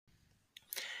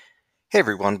Hey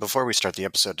everyone, before we start the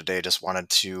episode today, just wanted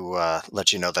to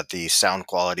let you know that the sound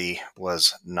quality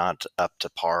was not up to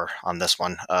par on this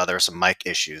one. There were some mic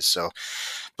issues. So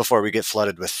before we get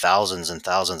flooded with thousands and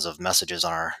thousands of messages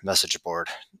on our message board,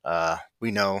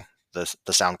 we know the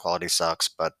sound quality sucks,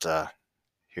 but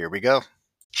here we go.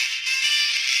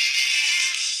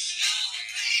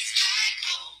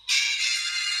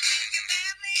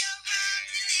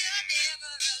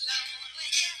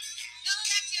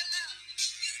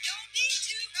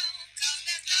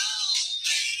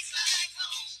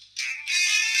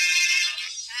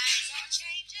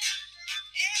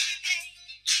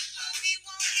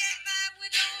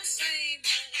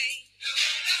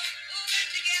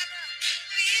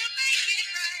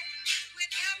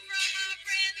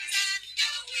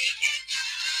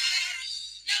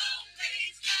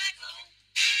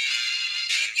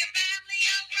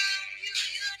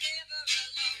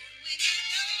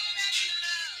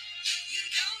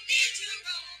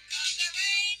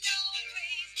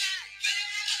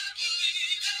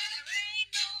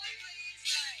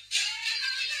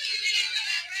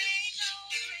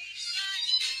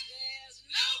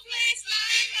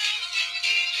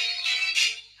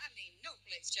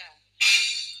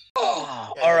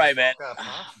 Oh, Yeah, all you right, just man. woke up,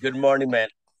 huh? Good morning, man.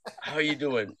 How are you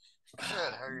doing? Good.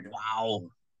 How are you Wow.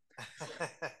 doing?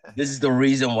 This is the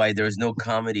reason why there's no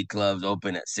comedy clubs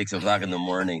open at 6 o'clock in the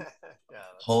morning. Yeah, that's true.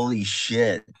 Holy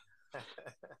shit.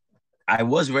 I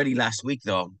was ready last week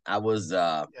though. I was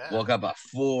Yeah. woke up at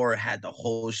 4, had the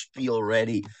whole spiel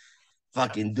ready, Yeah.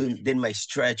 fucking did my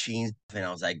stretching, and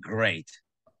I was like, great.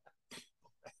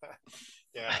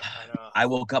 Yeah, I know. I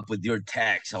woke up with your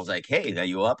text. I was like, hey, are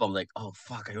you up? I'm like, oh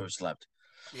fuck, I overslept.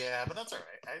 Yeah, but that's all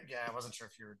right. I wasn't sure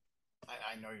if you're.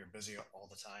 I know you're busy all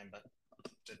the time, but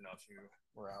didn't know if you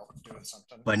were out doing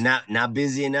something. But So not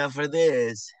busy enough for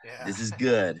this. yeah, This is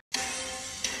good.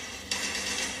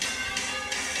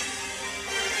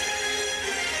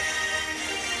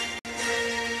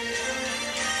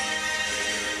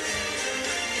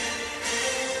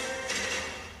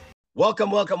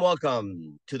 Welcome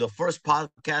to the first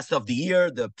podcast of the year,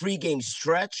 the pregame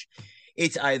stretch.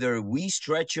 It's either we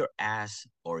stretch your ass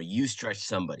or you stretch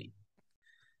somebody.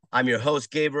 I'm your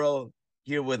host, Gabriel,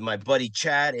 here with my buddy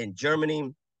Chad in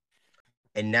Germany.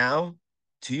 And now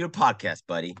to your podcast,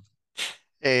 buddy.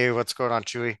 hey, what's going on,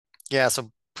 Chewy? Yeah,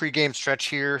 so pregame stretch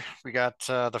here. We got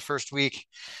the first week.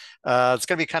 It's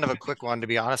going to be kind of a quick one, to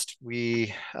be honest.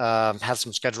 We have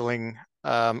some scheduling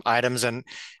items, and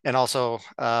also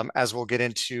as we'll get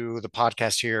into the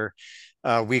podcast here,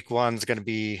 week one's going to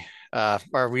be,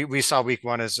 or we saw week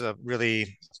one as a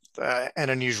really an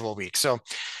unusual week. So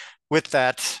with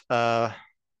that,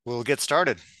 we'll get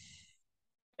started.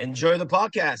 Enjoy the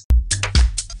podcast.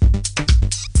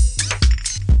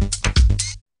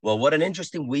 Well, what an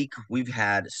interesting week we've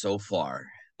had so far.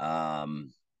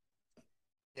 Um,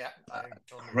 Yeah, I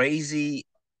totally agree. crazy,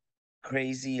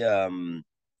 crazy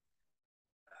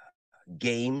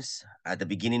games at the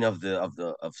beginning of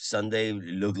Sunday. It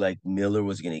looked like Miller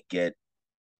was gonna get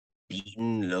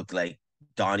beaten. Looked like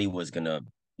Donnie was gonna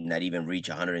not even reach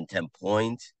 110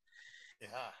 points.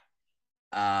 Yeah,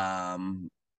 Um,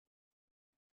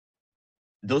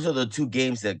 those are the two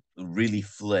games that really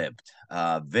flipped.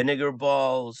 Vinegar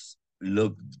Balls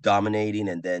looked dominating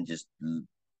and then just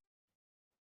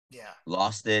yeah,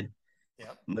 lost it.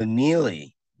 yep.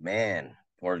 McNeely, man,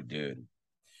 poor dude.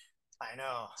 I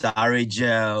know. Sorry,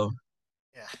 Joe.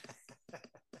 Yeah,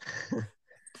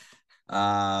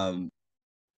 um,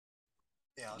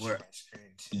 yeah. I'll share where my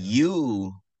screen too.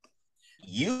 you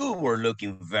you were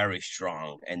looking very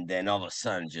strong, and then all of a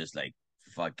sudden, just like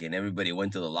fucking everybody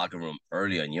went to the locker room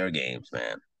early on your games,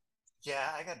 man.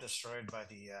 Yeah, I got destroyed by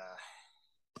the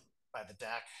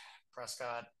Dak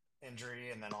Prescott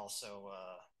injury, and then also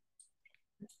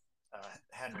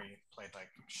Henry played like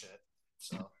shit,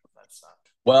 so that sucked.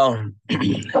 Well,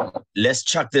 let's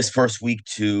chuck this first week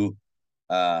to.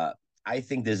 Uh, I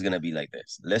think this is gonna be like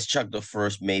this. Let's chuck the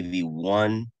first maybe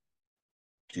 1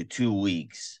 to 2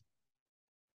 weeks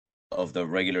of the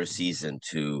regular season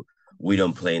to we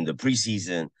don't play in the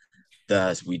preseason,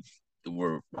 thus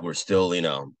we're still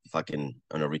fucking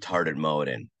on a retarded mode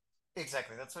and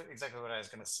Exactly. Exactly what I was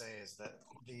gonna say is that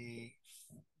the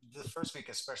first week,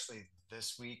 especially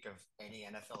this week of any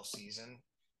NFL season,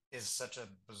 is such a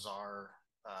bizarre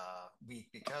week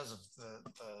because of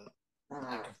the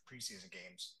lack of preseason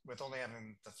games. With only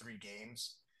having the three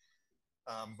games,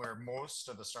 where most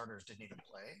of the starters didn't even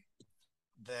play,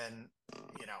 then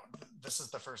this is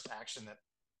the first action that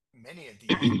many of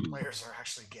these players are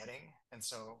actually getting, and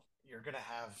so you're going to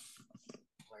have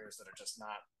players that are just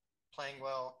not playing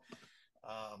well.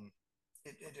 Um,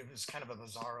 it was kind of a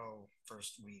bizarro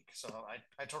first week. So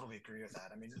I totally agree with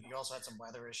that. I mean, you also had some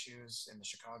weather issues in the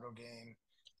Chicago game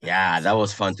that kind of Yeah,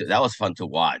 that was fun to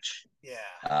watch. yeah,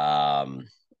 Um,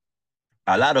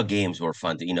 a lot of games were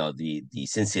fun to, the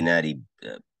Cincinnati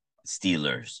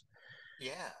Steelers.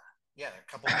 yeah, yeah.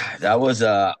 A couple games.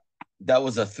 That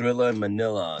was a thriller in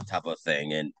Manila type of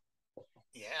thing, and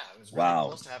Yeah, it was really wow.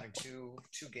 close to having two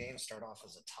games start off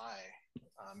as a tie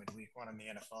in week one in the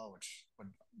NFL, which would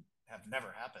have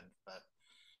never happened. But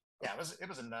yeah, it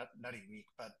was a nutty week.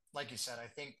 But like you said, I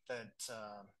think that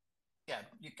yeah,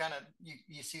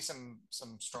 you see some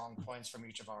strong points from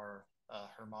each of our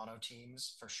Hermano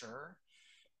teams for sure.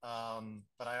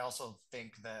 But I also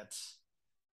think that,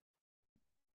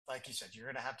 like you said, you're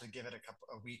going to have to give it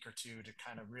a week or two to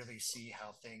kind of really see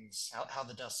how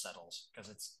the dust settles, because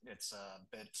it's a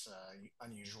bit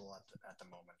unusual at the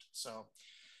moment. So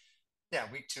yeah,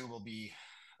 week two will be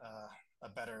a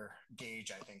better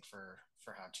gauge, I think, for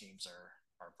how teams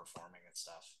are performing and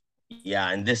stuff. Yeah,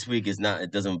 and this week is not,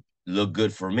 it doesn't look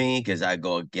good for me because I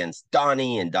go against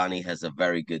Donnie, and Donnie has a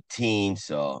very good team.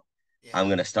 So I'm Yeah,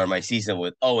 gonna start my season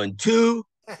with 0-2,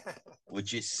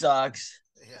 which it sucks.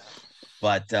 yeah,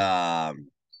 But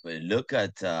look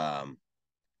at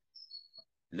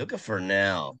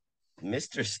Fernell,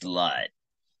 Mr. Slut.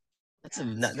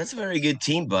 yeah. His That's team's a really very good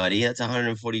strong. team, buddy. That's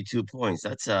 142 points.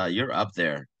 That's you're up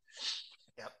there.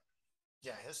 Yep.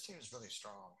 Yeah, his team is really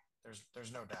strong.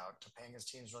 There's no doubt. Topanga's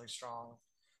team is really strong.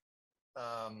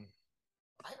 Um,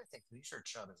 I would think Leisure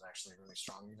Chubb is actually really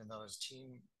strong, even though his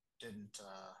team didn't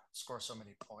score so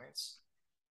many points.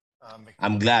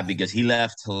 I'm McNeely glad is, because he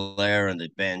left Hilaire on the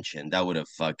bench, and that would have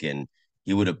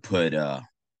he would have put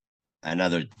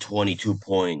another 22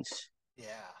 points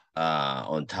yeah.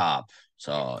 on top. Mc,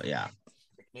 So yeah.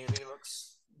 McNeely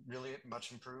looks really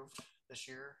much improved this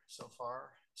year so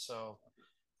far. So,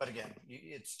 but again,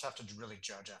 it's tough to really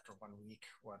judge after 1 week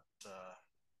what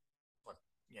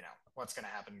what's going to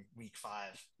happen week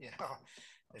five.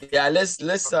 They've Yeah, got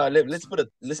totally different let's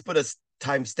stuff. put a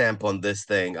timestamp on this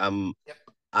thing. Yep.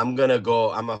 I'm gonna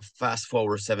go. I'm a fast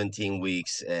forward 17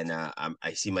 weeks, and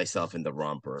I see myself in the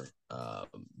romper.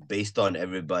 Based on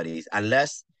everybody's,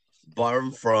 unless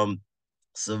barring from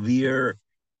severe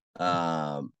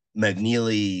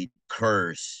McNeely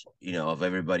curse, of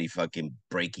everybody fucking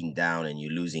breaking down and you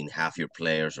losing half your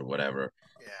players or whatever.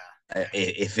 Yeah. Yeah.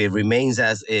 If it remains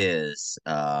as is,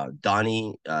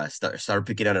 Donnie start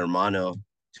picking on Hermano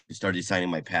to start designing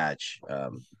my patch.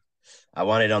 I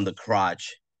want it on the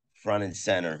crotch, front and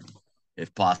center,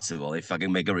 if possible. If I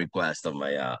can make a request on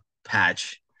my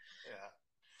patch, Yeah.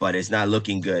 but it's not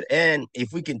looking good. And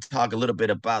if we can talk a little bit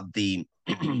about the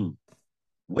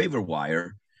waiver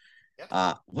wire,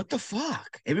 Yep. what the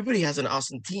fuck? Everybody has an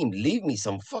awesome team. Leave me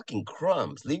some fucking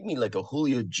crumbs. Leave me like a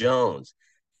Julio Jones.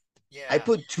 I Yeah.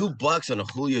 put $2 on a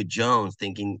Julio Jones,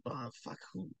 thinking, oh fuck,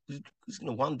 who's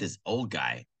gonna want this old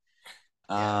guy?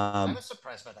 Yeah. I Um, was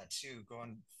surprised by that too,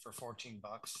 going for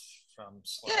 $14 from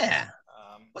Slug. yeah,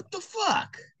 what the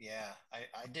fuck? Yeah,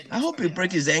 I didn't I hope expect he break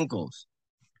that. his ankles.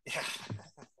 Yeah.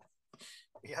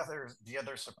 The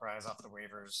other surprise off the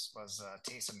waivers was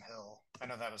Taysom Hill. I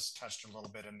know that was touched a little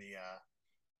bit in the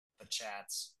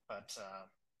chats, but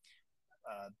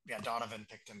yeah, Donovan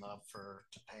picked him up for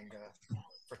Topanga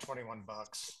for $21.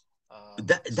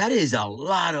 That is a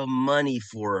lot of money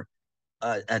for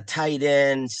a tight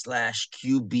end slash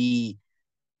QB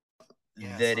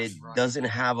Yeah, that slash it running doesn't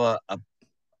back. have a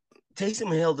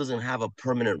Taysom Hill doesn't have a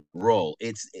permanent role.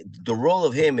 The role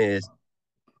of him is,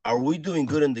 are we doing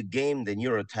good in the game? Then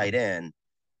you're a tight end.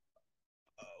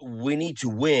 We need to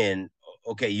win.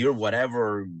 Okay, you're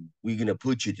whatever we're gonna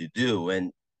put you to do,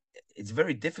 and it's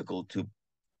very difficult to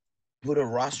put a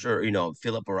roster.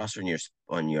 Fill up a roster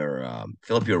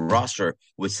fill up your roster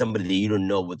with somebody that you don't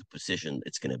know what the position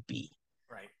it's gonna be.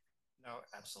 Right. No,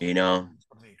 You absolutely. know,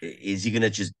 Totally agree. is he gonna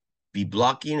just be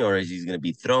blocking, or is he gonna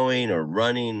be throwing or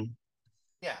running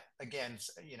Yeah, again,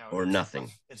 or it's nothing?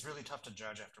 tough. It's really tough to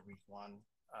judge after week one.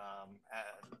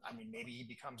 I mean, maybe he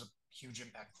becomes a huge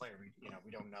impact player.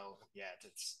 We don't know yet.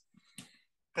 It's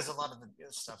because a lot of the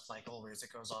stuff, like always,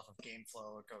 it goes off of game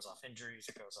flow, it goes off injuries,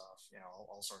 it goes off,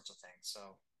 all sorts of things.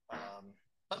 So,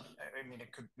 but I mean,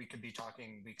 we could be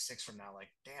talking week six from now, like,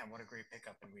 damn, what a great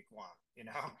pickup in week one, you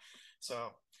know?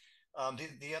 So,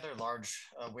 the other large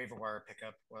waiver wire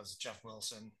pickup was Jeff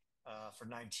Wilson for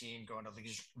 19, going to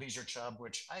Leisure Chubb,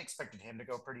 which I expected him to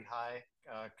go pretty high,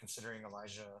 considering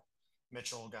Elijah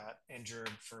Mitchell got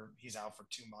injured he's out for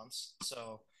 2 months.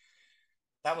 So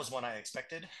that was one I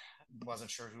expected. Wasn't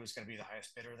sure who was going to be the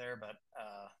highest bidder there, but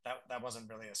that wasn't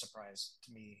really a surprise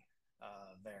to me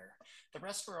there. The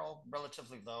rest were all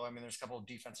relatively low. I mean, there's a couple of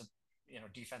defense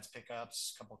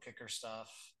pickups, a couple kicker stuff,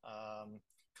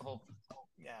 couple,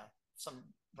 yeah, some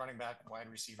running back, wide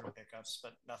receiver pickups,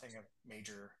 but nothing of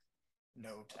major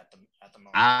note at the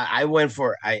moment. I went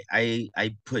for I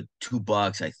put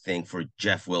 $2 I think for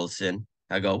Jeff Wilson.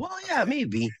 I go, well, yeah, Okay,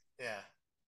 maybe. yeah,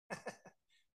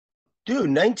 Dude,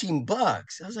 $19.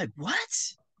 I was like, what?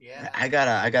 yeah, I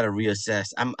gotta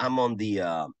reassess. I'm on the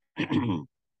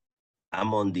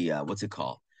I'm on the what's it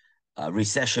called?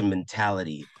 Recession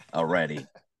mentality already.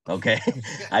 Okay.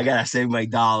 I yeah, gotta save my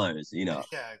dollars, you know.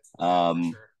 yeah, for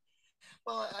Um, sure.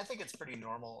 Well, I think it's pretty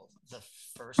normal the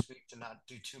first week to not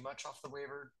do too much off the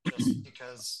waiver just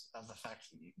because of the fact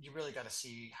you really got to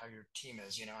see how your team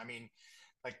is. I mean,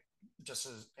 like just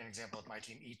as an example of my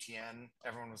team, ETN,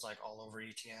 everyone was like all over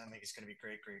ETN. Like he's going to be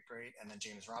great, great, great. And then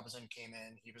James Robinson came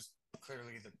in. He was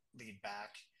clearly the lead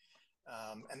back.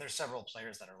 And there's several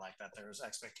players that are like that. There's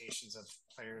expectations of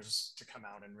players to come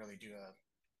out and really do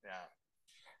yeah,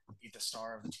 be the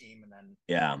star of the team, and then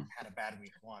yeah. had a bad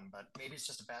week one. But maybe it's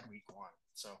just a bad week one.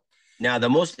 So Now the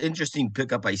most interesting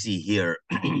pickup I see here,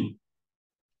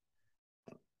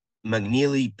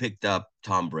 McNeely picked up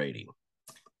Tom Brady.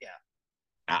 yeah,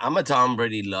 I'm a Tom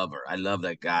Brady lover. I love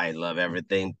that guy. I love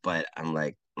everything, but I'm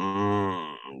like,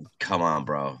 come on,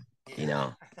 bro. You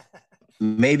know, yeah,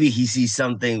 maybe he sees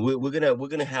something. We're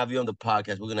gonna have you on the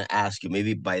podcast. We're gonna ask you.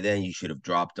 Maybe by then you should have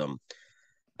dropped him.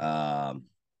 Um,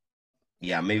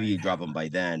 yeah. yeah, maybe Right. you drop him by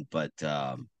then. But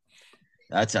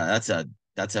that's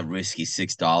a risky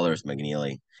 $6,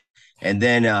 McNeely. And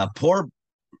then poor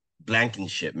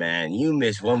Blankenship, man. You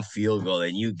miss one Yeah, field goal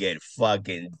and you get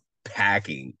fucking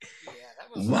packing. yeah. That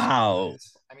was a Wow.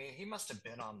 surprise. I mean, he must have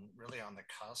been on really on the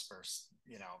cusp, or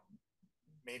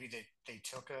maybe they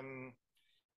took him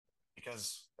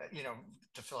because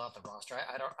to fill out the roster.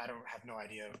 I don't have no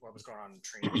idea what was going on in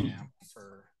training camp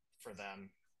for them.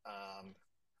 Um,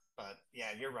 but yeah,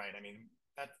 you're right. I mean,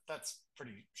 that's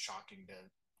pretty shocking to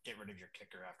get rid of your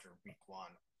kicker after week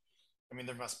one. I mean,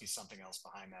 there must be something else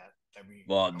behind that we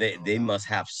Well, don't they know they about. must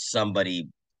have somebody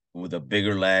with a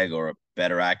bigger leg or a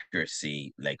better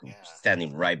accuracy, like Yeah,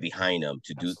 standing right behind them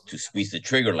to absolutely, squeeze the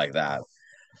trigger like that.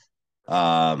 for sure.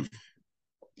 Um,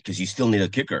 because you still need a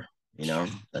kicker. You Yeah, know,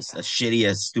 as shitty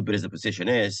as stupid as the position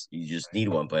is, you just right. need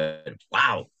one. But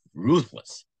wow,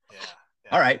 ruthless. Yeah,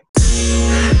 All yeah. right.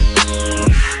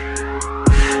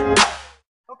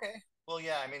 Okay. Well,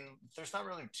 yeah. I mean, there's not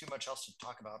really too much else to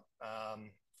talk about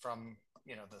from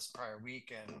this prior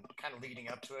week and kind of leading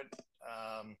up to it.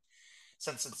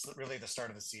 Since it's really the start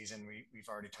of the season, we've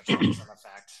already touched base on the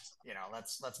fact.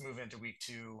 Let's move into week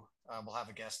two. We'll have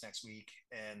a guest next week,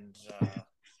 and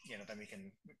then we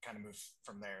can kind of move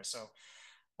from there. So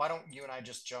why don't you and I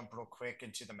just jump real quick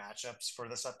into the matchups for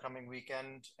this upcoming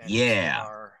weekend and just give Yeah.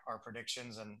 our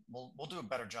predictions, and we'll do a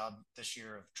better job this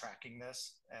year of tracking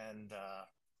this and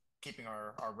keeping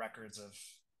our records of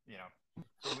you know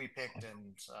who we picked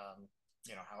and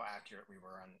how accurate we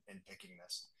were in picking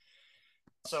this.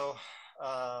 So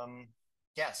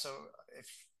yeah, so if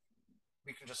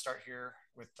we can just start here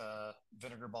with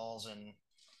Vinegar Balls and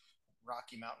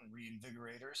Rocky Mountain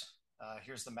Reinvigorators.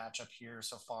 Here's the matchup here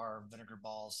so far. Vinegar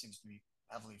Balls seems to be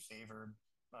heavily favored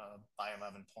by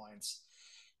 11 points.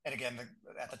 And again,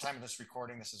 at the time of this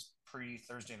recording, this is pre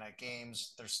Thursday night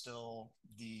games. There's still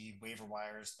the waiver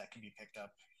wires that can be picked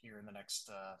up here in the next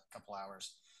couple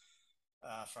hours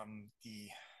from the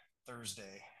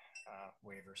Thursday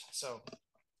waivers. So,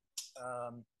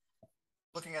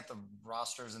 looking at the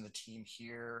rosters and the team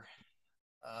here,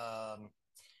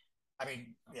 I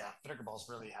mean, yeah, Vinegar Balls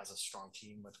really has a strong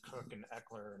team with Cook and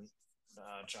Eckler and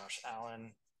Josh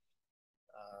Allen.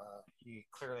 He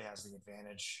clearly has the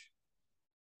advantage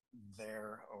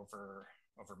there over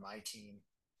my team.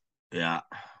 Yeah.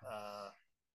 Uh,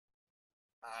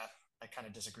 I kind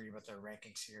of disagree with their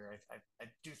rankings here. I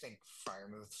do think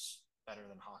Fryermuth's better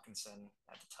than Hawkinson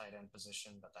at the tight end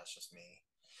position, but that's just me.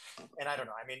 And I don't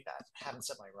know. I mean, I haven't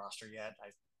set my roster yet.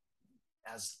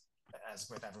 As as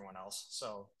with everyone else,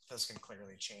 so this can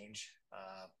clearly change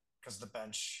because the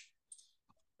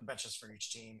benches for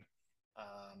each team.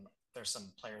 There's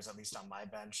some players, at least on my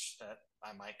bench, that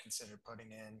I might consider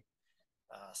putting in.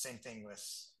 Same thing with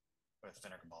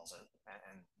Vinegar Balls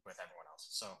and with everyone else.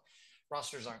 So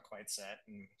rosters aren't quite set,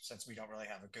 and since we don't really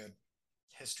have a good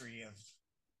history of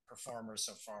performers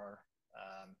so far,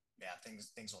 yeah,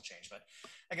 things will change. But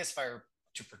I guess if I were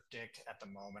to predict at the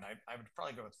moment, I would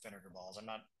probably go with Vinegar Balls. I'm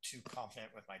not too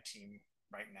confident with my team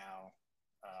right now.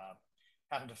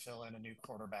 Having to fill in a new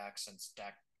quarterback since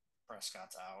Dak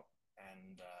Prescott's out,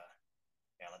 and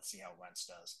yeah, let's see how Wentz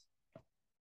does.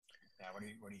 Yeah.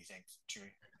 What do you think, Chewy?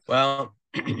 Well,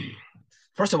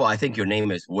 first of all, I think your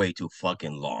name is way too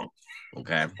fucking long.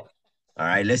 Okay. All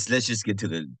right. Let's just get to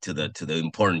the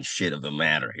important shit of the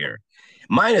matter here.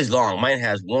 Mine is long. Mine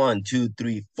has one, two,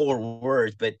 three, four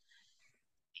words, but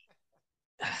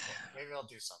Maybe I'll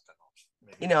do something.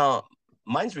 Maybe you I'll. know,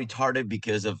 mine's retarded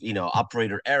because of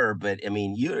operator error. But I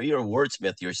mean, you're a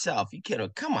wordsmith yourself. You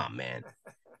can't. Come on, man.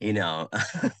 You know,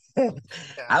 Yeah.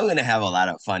 I'm gonna have a lot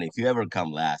of fun if you ever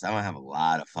come last. I'm gonna have a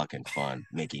lot of fucking fun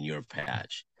making your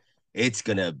patch. It's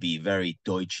gonna be very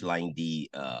Deutschlandy.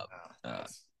 Oh, Uh,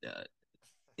 nice. uh,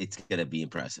 it's gonna be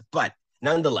impressive. But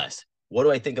nonetheless, what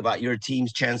do I think about your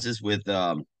team's chances with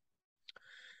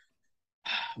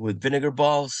vinegar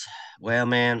balls? Well,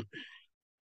 man,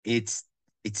 it's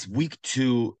it's week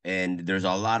 2, and there's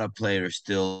a lot of players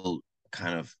still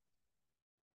kind of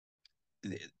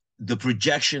the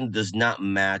projection does not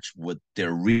match what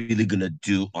they're really gonna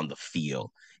do on the field,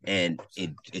 and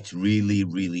 100%. it's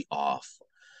really off.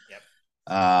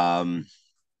 Yep. Um,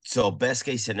 so best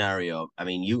case scenario, I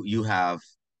mean, you have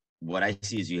what I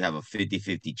see is you have a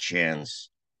 50-50 chance.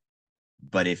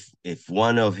 But if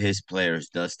one of his players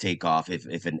does take off,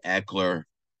 if an Eckler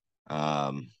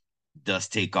um does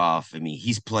take off, I mean,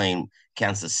 he's playing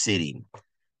Kansas City.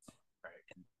 Right.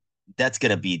 That's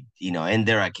gonna be, and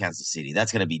they're at Kansas City.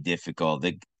 That's gonna be difficult.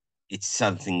 It's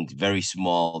something very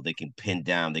small. They can pin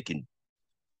down. They can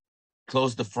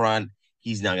close the front.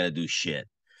 He's not gonna do shit.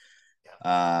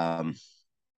 Yeah. Um,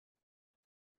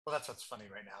 Well, that's what's funny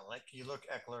right now. Like you look,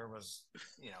 Eckler was,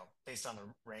 based on the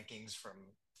rankings from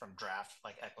draft,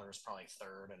 like Eckler is probably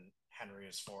third and Henry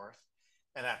is fourth.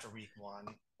 And after week one,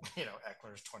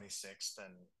 Eckler's 26th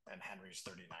and Henry's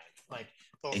 39th. Like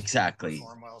both didn't exactly.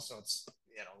 perform well, so it's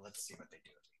let's see what they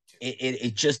do with week two.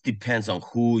 It just depends on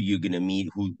who you're gonna meet,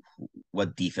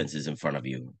 what defense is in front of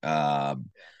you. Yeah.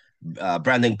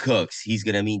 Brandon Cooks, he's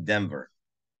gonna meet Denver.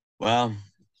 Well,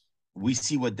 we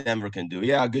see what Denver can do.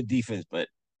 Yeah, good defense, but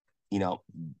you know,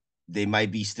 they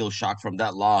might be still shocked from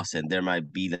that loss, and there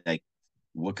might be like,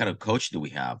 what kind of coach do we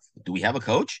have? Do we have a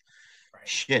coach? Right.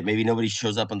 Shit, maybe nobody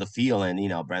shows up on the field,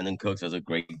 and Brandon Cooks has a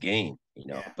great game,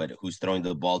 Yeah. but who's throwing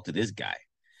the ball to this guy?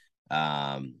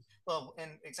 Um, Well,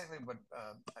 and exactly what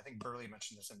I think Burley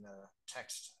mentioned this in the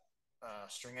text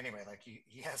string anyway. Like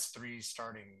he has three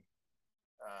starting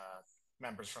uh,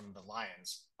 members from the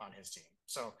Lions on his team.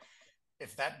 So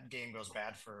if that game goes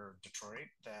bad for Detroit,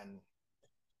 then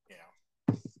you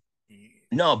know he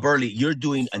no, Burley, you're will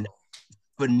doing an struggle.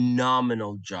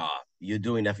 phenomenal job. You're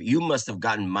doing that. You must have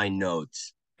gotten my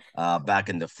notes back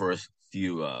in the first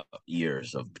few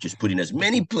years of just putting as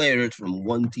many players from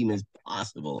one team as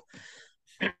possible.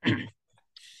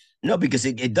 No, because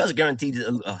it does guarantee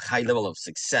a high level of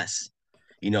success.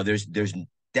 There's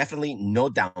definitely no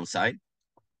downside,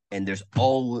 and there's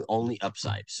only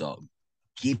upside. So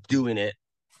keep doing it.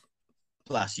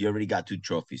 Plus, you already got 2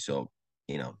 trophies, so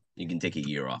you can take a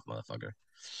year off, motherfucker.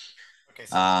 Okay,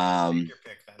 so make Um, your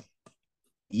pick then.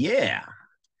 yeah.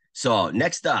 So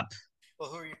next up, Well,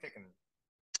 who are you picking?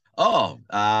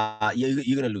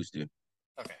 you're gonna lose, dude.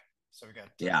 Okay, so we got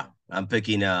Yeah, I'm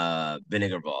picking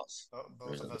vinegar balls. both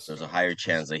There's a, of us there's a go. higher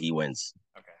chance that he wins.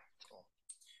 Okay, cool.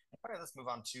 All right, let's move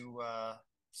on to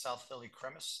South Philly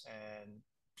Cremis and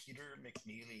Peter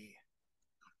McNeely.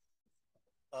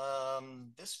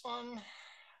 This one,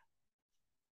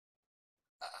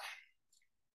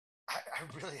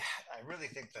 I really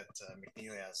think that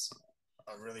McNeely has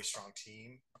a really strong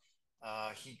team.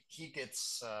 He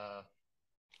gets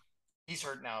he's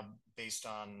hurt now based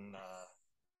on.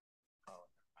 Oh,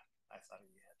 I thought he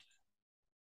had.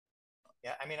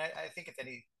 Yeah, I mean, I think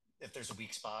if there's a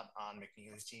weak spot on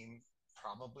McNeely's team,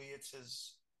 probably it's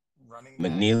his running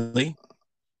back. McNeely.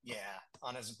 Yeah,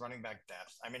 on his running back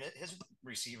depth. I mean, his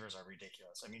receivers are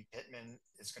ridiculous. I mean, Pittman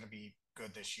is going to be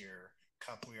good this year.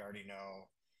 Cup, we already know.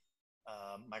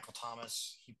 Michael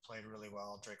Thomas, he played really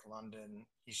well. Drake London,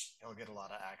 he'll get a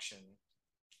lot of action.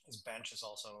 His bench is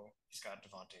also, he's got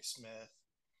Devontae Smith.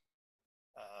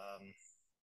 Um,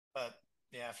 but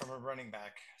yeah, from a running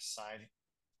back side,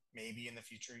 maybe in the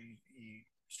future he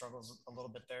struggles a little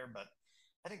bit there, but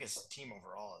I think his team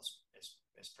overall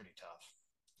is pretty tough.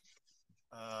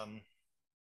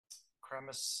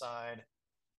 Kremis side,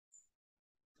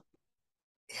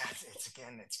 yeah,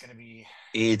 it's gonna be.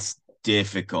 It's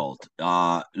difficult.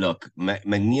 Look,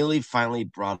 McNeely finally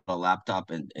brought a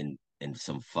laptop and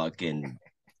some fucking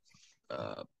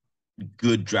uh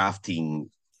good drafting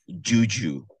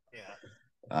juju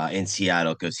Yeah, in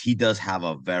Seattle, because he does have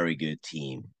a very good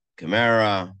team.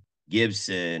 Kamara,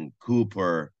 Gibson,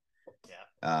 Cooper,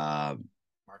 yeah. uh,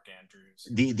 Mark Andrews.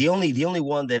 The only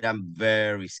one that I'm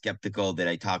very skeptical that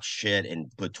I talk shit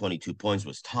and put 22 points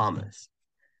was Thomas.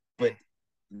 But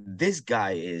this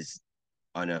guy is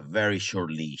on a very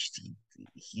short leash.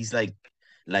 He's like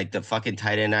the fucking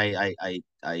tight end I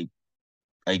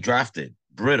drafted,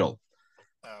 Brittle,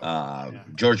 Oh, yeah.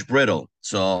 George Brittle.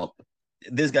 So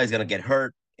this guy's gonna get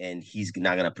hurt and he's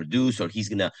not gonna produce, or he's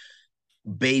gonna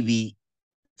baby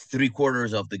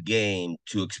 3/4 of the game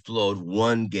to explode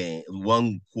one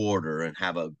quarter and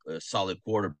have a solid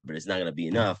quarter, but it's not gonna be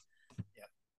enough. Yep.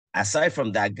 Aside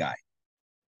from that guy,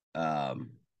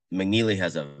 um, McNeely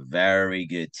has a very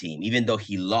good team. Even though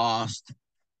he lost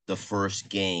the first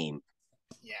game,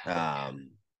 Yeah.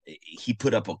 he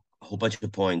put up a whole bunch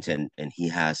of points, and he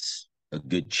has a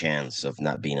good chance of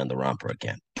not being on the romper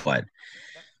again. But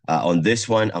Yep. on this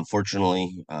one,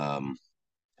 unfortunately,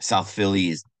 South Philly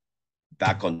is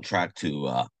back on track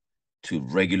to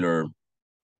regular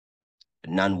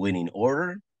non-winning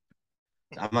order.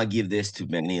 I'm gonna give this to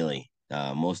McNeely,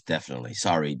 most definitely.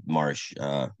 Sorry, Marsh.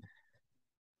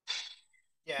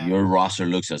 Yeah. Your roster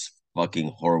looks as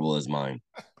fucking horrible as mine.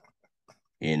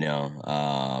 You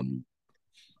know,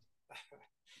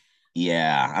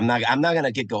 yeah, I'm not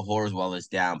gonna kick a horse while it's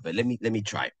down, but let me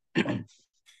try.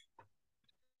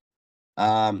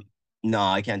 um, no,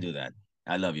 I can't do that.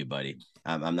 I love you, buddy.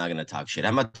 I'm not gonna talk shit.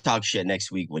 I'm gonna talk shit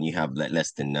next week when you have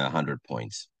less than 100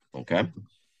 points. Okay.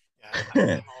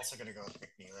 Yeah, I'm also going to go with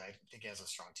McNeely. I think he has a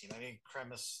strong team. I mean,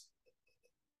 Kremis,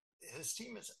 his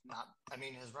team is not. I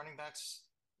mean, his running backs.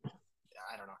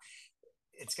 I don't know.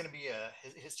 It's going to be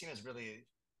his team is really,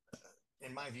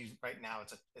 in my view, right now.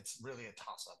 It's really a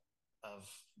toss up of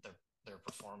their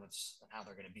performance and how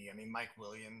they're going to be. I mean, Mike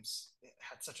Williams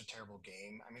had such a terrible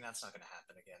game. I mean, that's not going to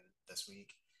happen again this week.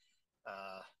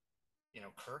 Uh,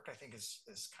 Kirk, I think is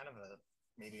kind of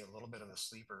maybe a little bit of a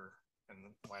sleeper and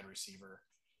wide receiver.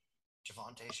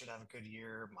 Javante should have a good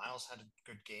year. Miles had a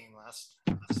good game last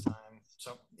time.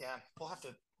 So yeah, we'll have to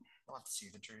see.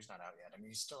 The jury's not out yet. I mean,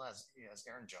 he has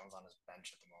Aaron Jones on his bench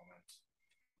at the moment.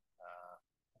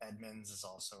 Edmonds is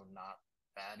also not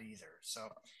bad either. So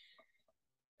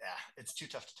yeah, it's too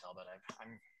tough to tell. But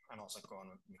I'm also going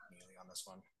with McNeely on this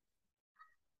one.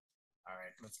 All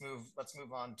right, let's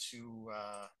move on to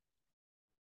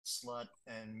Slut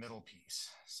and Middle Piece.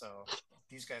 So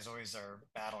these guys always are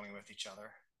battling with each other.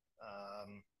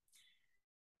 Um,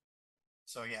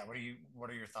 so yeah, what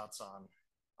are your thoughts on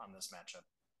this matchup?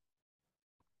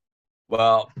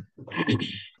 Well,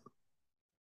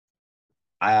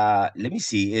 let me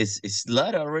see. Is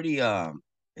Lud already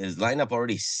his lineup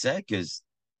already set? Cause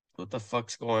what the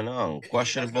fuck's going on? He has no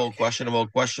Questionable, kicker. questionable,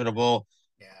 questionable.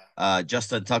 Yeah,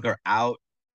 Justin Tucker out.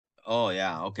 Oh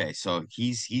yeah, okay. So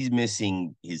he's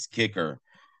missing his kicker.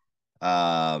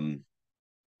 Um,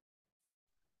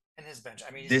 and his bench.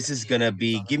 I mean, he's this got is T gonna Higgins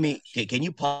be. on the Give me. bench. Can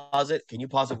you pause it? Can you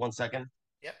pause it 1 second?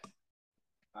 Yep.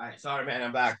 All right. Sorry, man.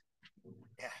 I'm back.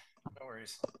 Yeah. No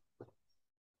worries.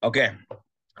 Okay.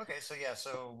 Okay. So yeah.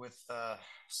 So with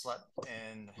Slut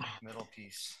and Middle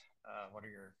Piece, what are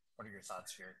your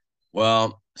thoughts here?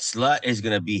 Well, Slut is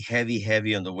gonna be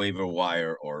heavy on the waiver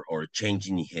wire, or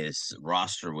changing his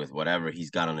roster with whatever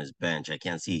he's got on his bench. I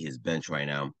can't see his bench right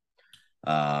now.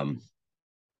 Um,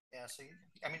 Yeah. So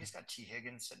I mean, he's got T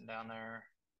Higgins sitting down there.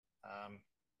 I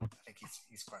think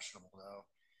he's questionable though.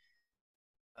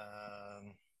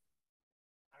 Um,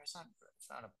 it's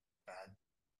not a bad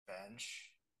bench,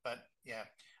 but yeah.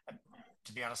 I,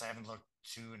 to be honest, I haven't looked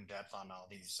too in depth on all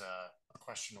these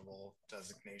questionable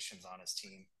designations on his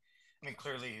team. I mean,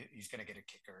 clearly he's going to get a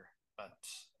kicker, but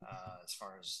as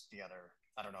far as the other,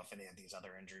 I don't know if any of these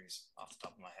other injuries off the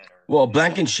top of my head are. well,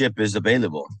 Blankenship is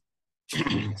available.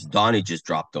 Donnie just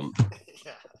dropped him.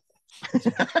 Yeah, he's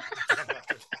done after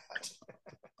that.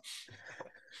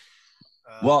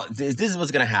 Well, this is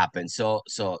what's gonna happen. So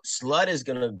Slut is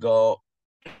gonna go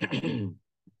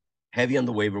heavy on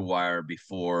the waiver wire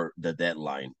before the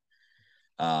deadline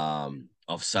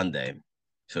of Sunday.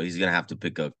 So he's gonna have to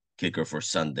pick a kicker for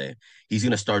Sunday. He's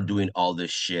gonna start doing all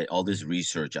this shit, all this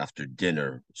research after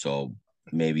dinner. So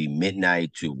maybe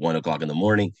midnight to 1 o'clock in the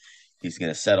morning. He's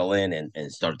gonna settle in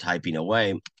and start typing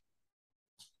away.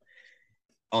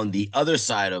 On the other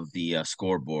side of the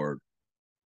scoreboard,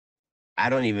 I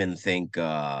don't even think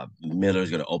Miller's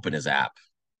gonna open his app.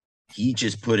 He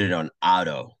just put it on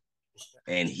auto,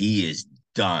 and he is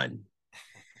done.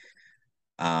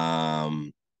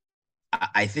 I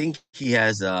think he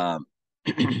has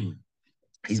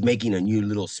he's making a new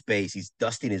little space. He's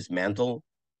dusting his mantle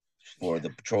for Yeah, the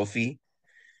trophy.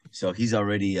 So he's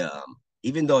already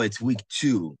even though it's week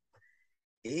 2,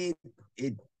 it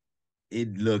it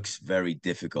it looks very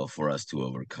difficult for us to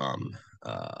overcome.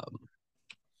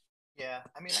 Yeah,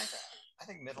 I mean, I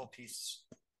think middle piece,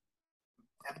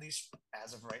 at least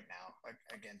as of right now. Like,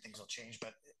 again, things will change,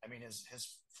 but I mean, his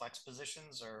flex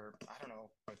positions are, I don't know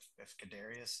if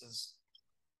Kadarius is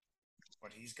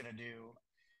what he's gonna do.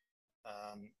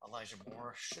 Elijah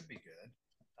Moore should be good,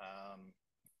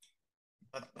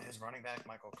 but his running back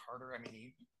Michael Carter, I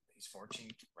mean, he's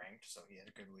 14th ranked, so he had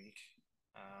a good week.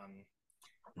 Um,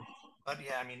 but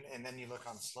yeah, I mean, and then you look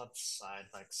on Slut's side,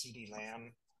 like CD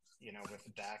Lamb,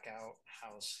 with Dak out,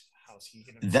 how's he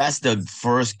gonna be? That's the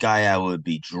first guy I would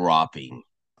be dropping.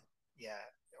 Yeah,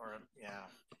 or yeah,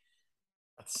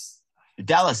 that's gonna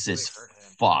Dallas really is hurt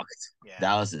him. fucked. Yeah,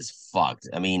 Dallas is fucked.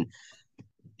 I mean,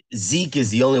 Zeke is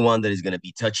the only one that is going to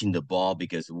be touching the ball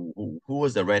because who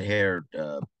was the red haired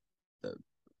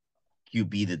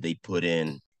QB that they put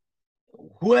in?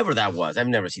 Whoever that was, I've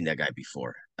never seen that guy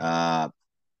before.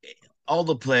 All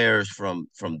the players from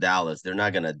Dallas, they're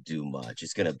not gonna do much.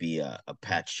 It's gonna be a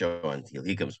patch show until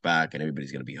he comes back, and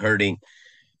everybody's gonna be hurting.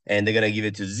 And they're gonna give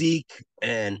it to Zeke,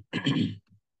 and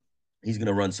he's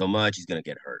gonna run so much, he's gonna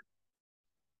get hurt.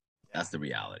 yeah, That's the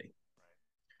reality. right.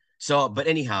 So, but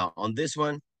anyhow, on this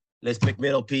one, let's pick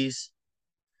middle piece,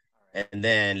 All right. and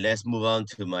then let's move on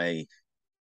to my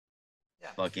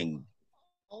Yeah, fucking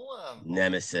call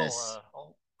nemesis.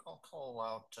 I'll call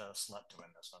out Slut to win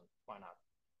this one. Why not?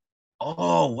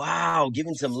 Oh wow,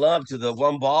 giving some love to the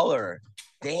one baller.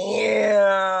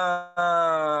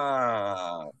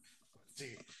 Damn.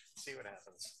 See see what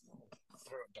happens.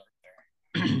 Throw a dart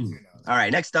there. Who knows? All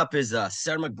right, next up is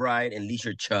Sarah McBride and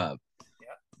Leisure Chubb. Yeah,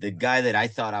 The guy that I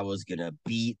thought I was gonna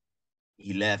beat,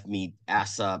 he left me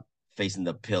ass up, facing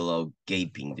the pillow,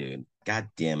 gaping, dude. God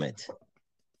damn it.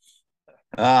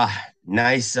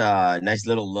 Nice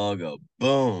little logo.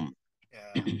 Boom.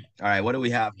 yeah, All right, what do we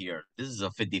have here? This is a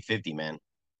 50-50, man,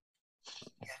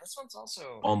 yeah. This one's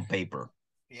also on paper.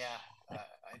 yeah.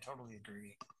 I totally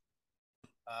agree.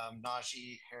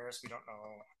 Najee Harris, we don't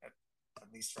know at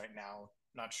least right now.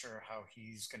 Not sure how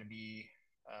he's going to be,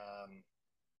 um,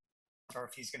 or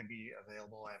if he's going to be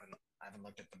available. I haven't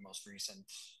looked at the most recent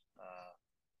uh,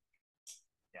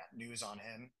 yeah news on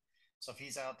him. So if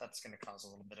he's out, that's going to cause a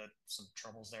little bit of some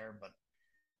troubles there. But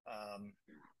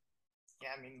yeah,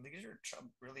 I mean, Leisure Chubb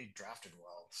really drafted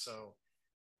well. So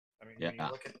I mean, when you Yeah.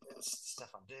 look at this,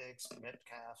 Stephon Diggs,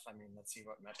 Metcalf, I mean, let's see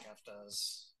what Metcalf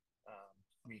does.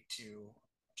 Week two,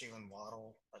 Jalen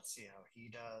Waddle, let's see how he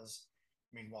does.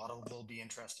 I mean, Waddle will be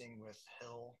interesting with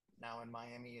Hill now in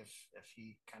Miami if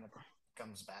he kind of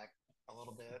comes back a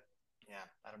little bit. Yeah,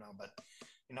 I don't know, but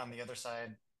on the other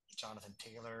side, Jonathan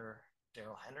Taylor,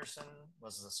 Daryl Henderson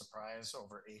was the surprise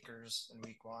over Akers in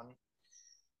week one.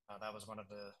 That was one of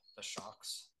the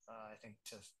shocks, I think,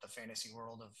 to the fantasy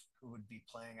world of who would be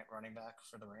playing at running back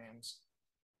for the Rams.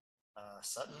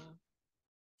 Sutton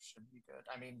should be good.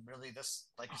 I mean, really, this,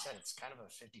 like you said, it's kind of a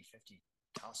 50-50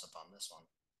 toss up on this one.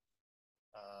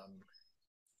 Um,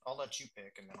 I'll let you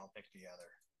pick, and then I'll pick the other.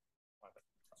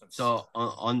 Since, So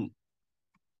on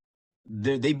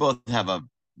they both have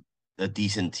a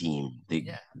decent team. They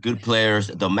yeah. good players.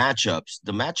 The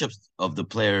matchups of the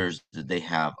players that they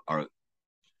have are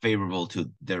favorable to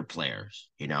their players.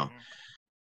 Mm-hmm.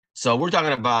 So we're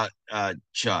talking about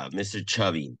Chubb, Mr.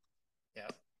 Chubby. Yeah.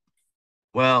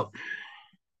 Well,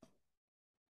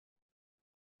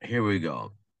 here we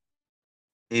go.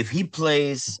 If he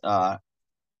plays let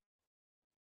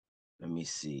me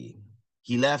see.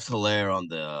 He left Hilaire on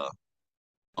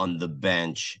the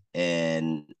bench,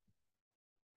 and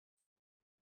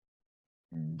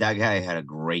that guy had a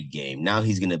great game. Now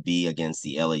he's gonna be against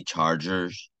the LA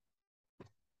Chargers.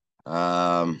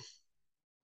 Um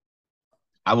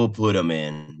I will put him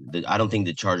in. I don't think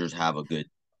the Chargers have a good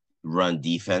run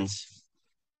defense.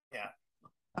 Yeah.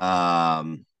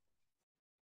 Um,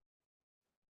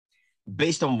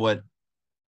 Based on what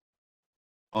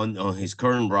on his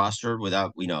current roster,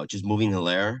 without just moving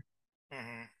Hilaire,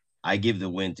 Mm-hmm. I give the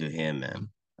win to him, man.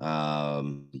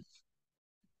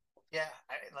 Yeah.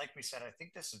 Like we said, I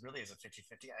think this really is a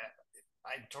 50-50.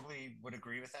 I totally would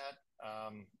agree with that.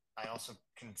 I also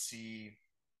can see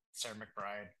Sarah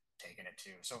McBride taking it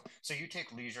too. So you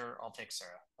take Leisure, I'll take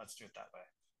Sarah. Let's do it that way.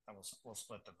 And we'll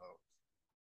split the vote.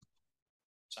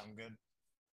 Sound good?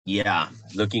 Yeah,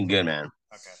 looking good, man.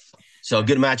 Okay. So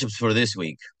good matchups for this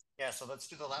week. Yeah, so let's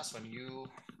do the last one.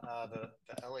 The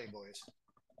LA boys.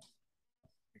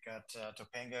 We got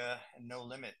Topanga and No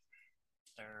Limit.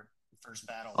 Their first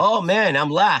battle. Oh man, I'm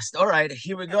last. All right,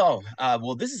 here we go.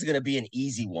 Well, this is gonna be an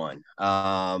easy one.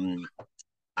 I'm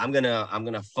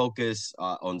gonna focus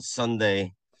on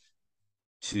Sunday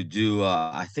to do.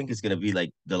 I think it's gonna be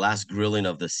like the last grilling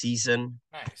of the season.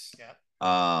 Nice. Yeah.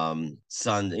 Sun,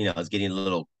 it's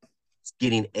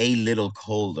getting a little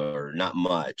colder, not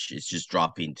much. It's just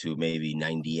dropping to maybe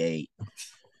 98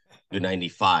 to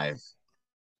 95.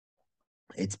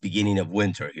 It's beginning of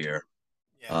winter here.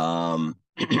 Yeah. Um,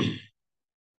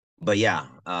 but yeah,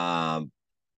 I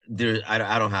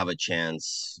don't have a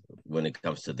chance when it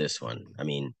comes to this one. I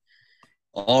mean,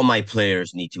 all my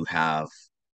players need to have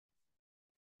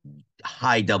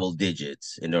high double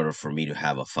digits in order for me to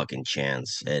have a fucking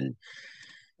chance, and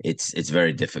it's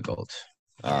very difficult.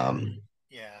 Yeah. Um,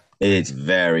 Yeah. it's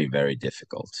very very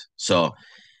difficult. So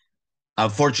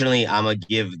unfortunately, I'm gonna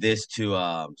give this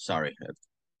to sorry,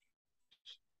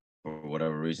 for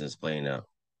whatever reason, it's playing a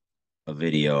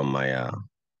video on my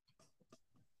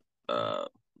uh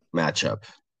matchup.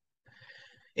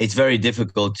 It's very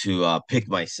difficult to pick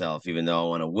myself, even though I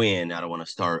want to win. I don't want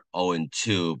to start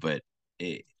 0-2, but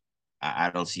it,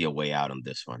 I don't see a way out on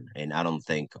this one, and I don't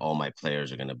think all my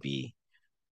players are gonna be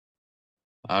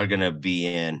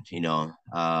in.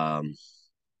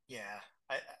 Yeah.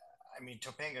 I I mean,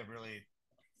 Topanga really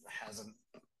has a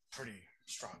pretty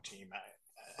strong team.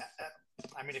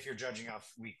 I mean, if you're judging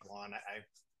off week one, I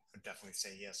would definitely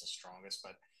say he has the strongest.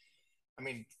 But I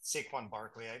mean, Saquon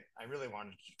Barkley, I really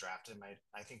wanted to draft him.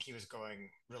 I think he was going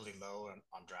really low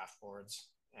on draft boards,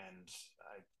 and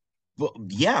Well,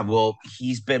 yeah, well,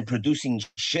 he's been producing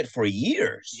shit for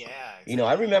years. yeah, I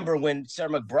exactly. remember when Sarah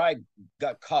McBride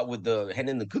got caught with the head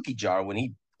in the cookie jar when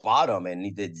he bought him and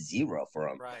he did zero for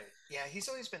him. Right. Yeah, he's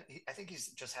always been. I think he's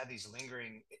just had these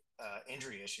lingering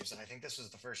injury issues, and I think this was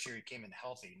the first year he came in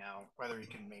healthy. Now, whether he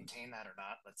can maintain that or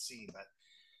not, let's see. But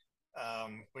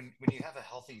when you have a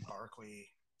healthy Barkley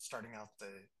starting out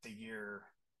the year,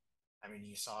 I mean,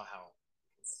 you saw how.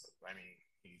 I mean,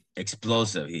 he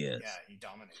Explosive he yeah, is. he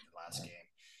dominated last game.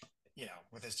 You know,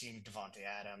 with his team, Devontae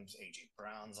Adams, AJ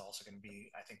Brown's also going to be,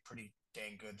 I think, pretty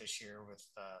dang good this year with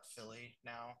Philly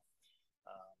now,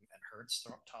 and Hurts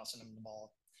tossing him the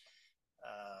ball.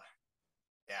 Uh,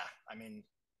 yeah, I mean,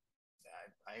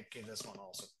 I give this one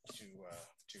also to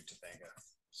Topanga.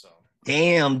 So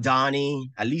Damn, Donnie.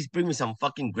 At least bring me some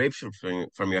fucking grapes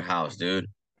from your house, dude.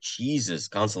 Jesus,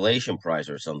 consolation prize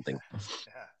or something.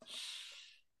 yeah,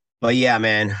 But yeah,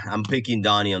 man, I'm picking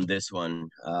Donnie on this one.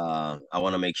 I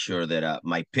want to make sure that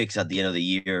my picks at the end of the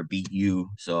year beat you,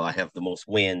 so I have the most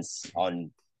wins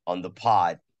on the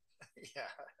pod. yeah,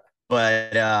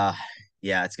 But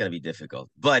yeah, it's gonna be difficult.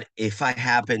 But if I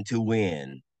happen to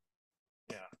win,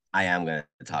 yeah. I am gonna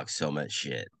talk so much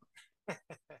shit.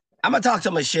 I'm gonna talk so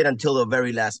much shit until the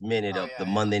very last minute Oh of the yeah,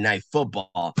 yeah. Monday Night Football.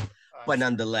 I'm But sure.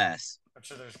 nonetheless, I'm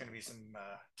sure there's going to be some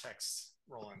texts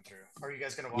rolling through. Are you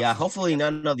guys going to watch yeah. the game Hopefully,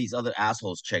 together? none of these other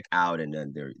assholes check out and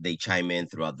then they chime in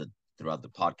throughout the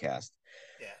podcast.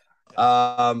 Yeah,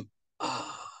 yeah, Um,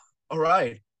 all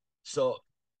right. So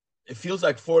it feels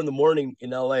like 4 in the morning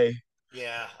in LA.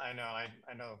 yeah. I know.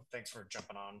 I know. Thanks for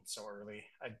jumping on so early.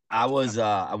 I I got to was jump.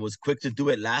 uh I was quick to do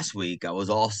it last week. I was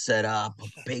all set up,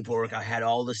 paperwork. I had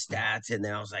all the stats, and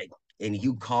then I was like, and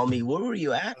you called me. Where were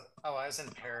you at? Oh, I was in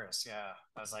Paris. Yeah,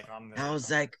 I was like on the. I was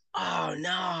like, oh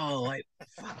no, I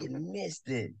fucking missed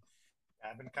it.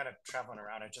 I've been kind of traveling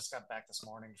around. I just got back this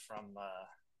morning from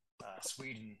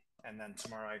Sweden, and then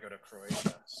tomorrow I go to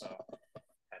Croatia. So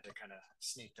had to kind of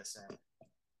sneak this in.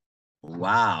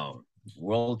 Wow,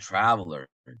 world traveler,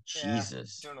 Yeah,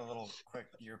 Jesus. doing a little quick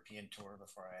European tour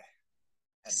before I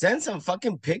head Send back. some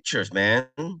fucking pictures, man.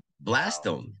 Yeah, Blast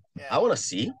them. yeah, I want to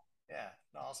see. yeah.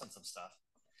 No, I'll send some stuff.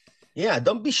 Yeah,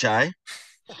 don't be shy.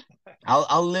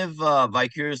 I'll live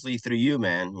vicariously through you,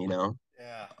 man. Yeah,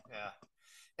 yeah,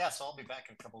 yeah. So I'll be back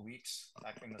in a couple weeks,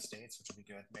 back in the states, which will be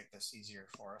good. Make this easier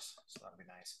for us. So that'll be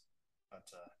nice. But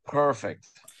Perfect.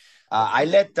 I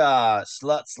okay, let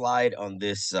Slut slide on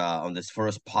this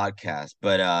first podcast,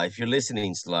 but if you're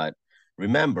listening, Slut,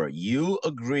 remember you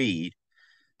agreed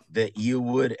that you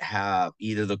would have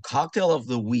either the cocktail of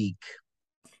the week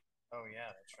oh yeah,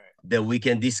 that's right. that we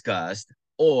can discuss,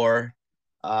 or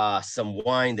some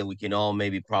wine that we can all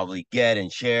maybe probably get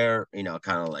and share. Kind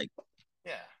of like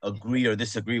Yeah, agree or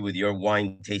disagree with your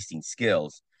wine tasting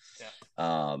skills. yeah,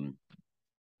 Um,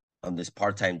 on this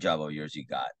part-time job of yours you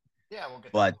got. yeah. We'll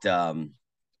get that. But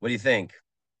what do you think?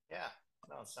 Yeah,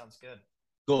 no, it sounds good.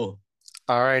 Cool.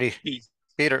 Alrighty, Peace.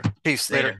 Peter. Peace later. Later.